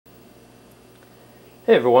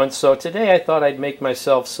Hey everyone, so today I thought I'd make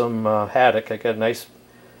myself some haddock. I got a nice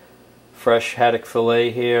fresh haddock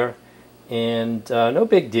fillet here, and no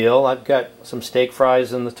big deal. I've got some steak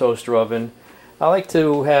fries in the toaster oven. I like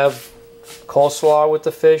to have coleslaw with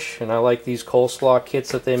the fish, and I like these coleslaw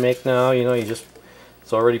kits that they make now. You know, it's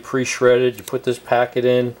already pre-shredded. You put this packet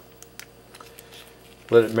in,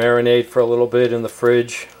 let it marinate for a little bit in the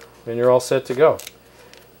fridge, and you're all set to go.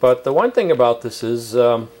 But the one thing about this is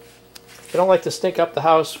I don't like to stink up the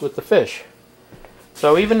house with the fish.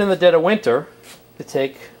 So even in the dead of winter, I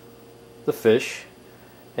take the fish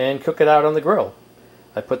and cook it out on the grill.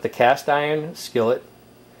 I put the cast iron skillet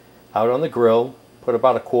out on the grill, put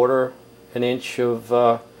about 1/4 inch of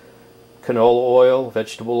canola oil,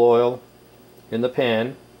 vegetable oil in the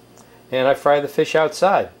pan, and I fry the fish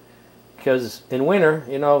outside. Because in winter,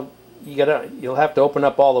 you know, you'll have to open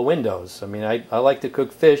up all the windows. I mean, I like to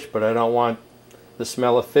cook fish, but I don't want the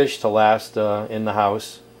smell of fish to last in the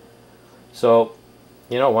house. So,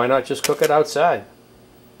 you know, why not just cook it outside?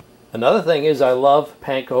 Another thing is I love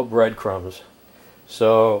panko breadcrumbs.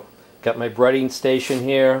 So, got my breading station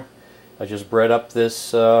here. I just bread up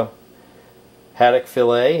this haddock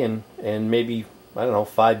fillet and maybe, I don't know,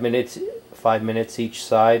 5 minutes each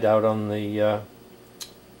side out on the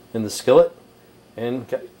in the skillet, and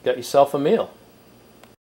got yourself a meal.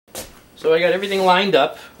 So I got everything lined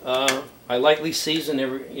up. I lightly season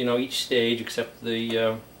each stage except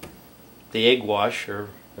the egg wash or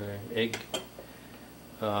egg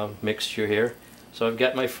mixture here. So I've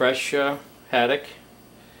got my fresh haddock.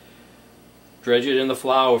 Dredge it in the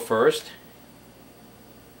flour first.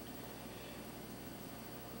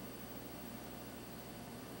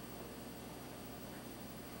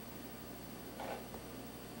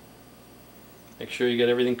 Make sure you get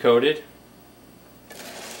everything coated.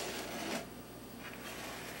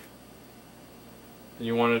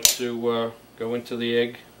 You want it to go into the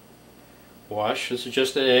egg wash. This is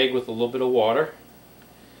just an egg with a little bit of water.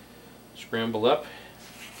 Scramble up.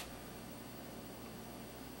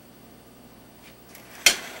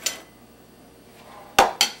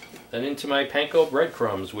 Then into my panko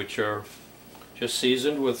breadcrumbs, which are just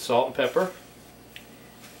seasoned with salt and pepper.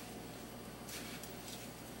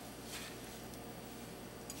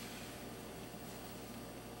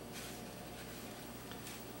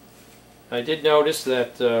 I did notice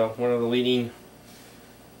that one of the leading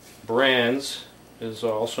brands is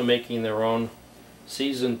also making their own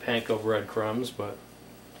seasoned panko breadcrumbs, but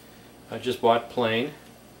I just bought plain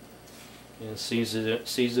and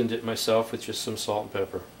seasoned it myself with just some salt and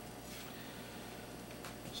pepper.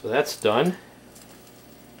 So that's done.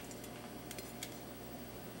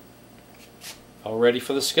 All ready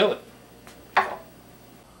for the skillet.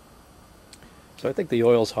 So I think the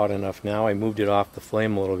oil's hot enough now. I moved it off the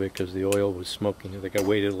flame a little bit because the oil was smoking. I think I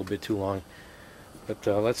waited a little bit too long. But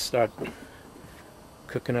let's start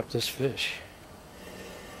cooking up this fish.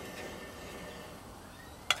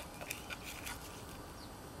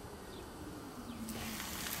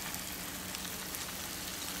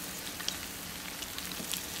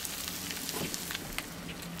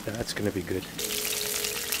 That's going to be good.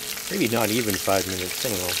 Maybe not even 5 minutes, I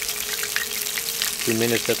don't know. 2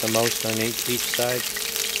 minutes at the most on each side.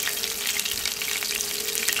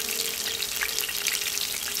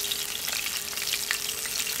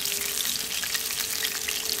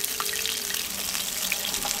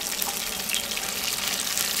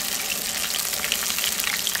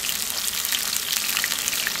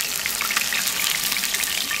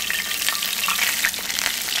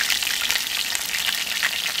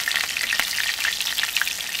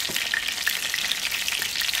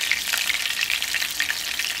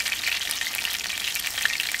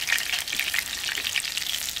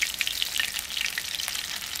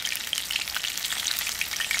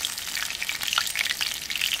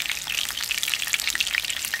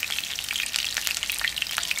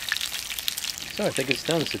 So I think it's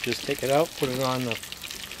done, so just take it out, put it on the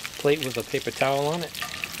plate with a paper towel on it.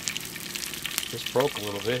 Just broke a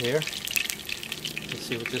little bit here. Let's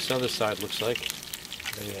see what this other side looks like.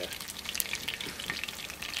 Oh, yeah.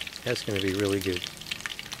 That's going to be really good.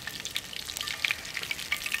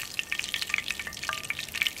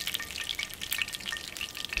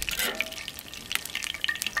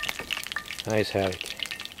 Nice haddock.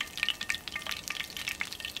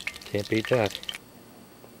 Can't beat that.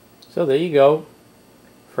 So there you go,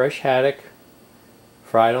 fresh haddock,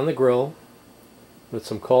 fried on the grill, with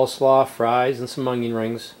some coleslaw, fries, and some onion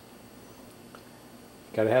rings.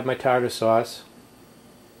 Gotta have my tartar sauce.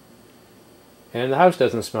 And the house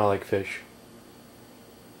doesn't smell like fish.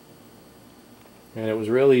 And it was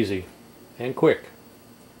real easy and quick.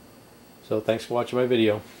 So thanks for watching my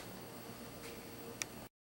video.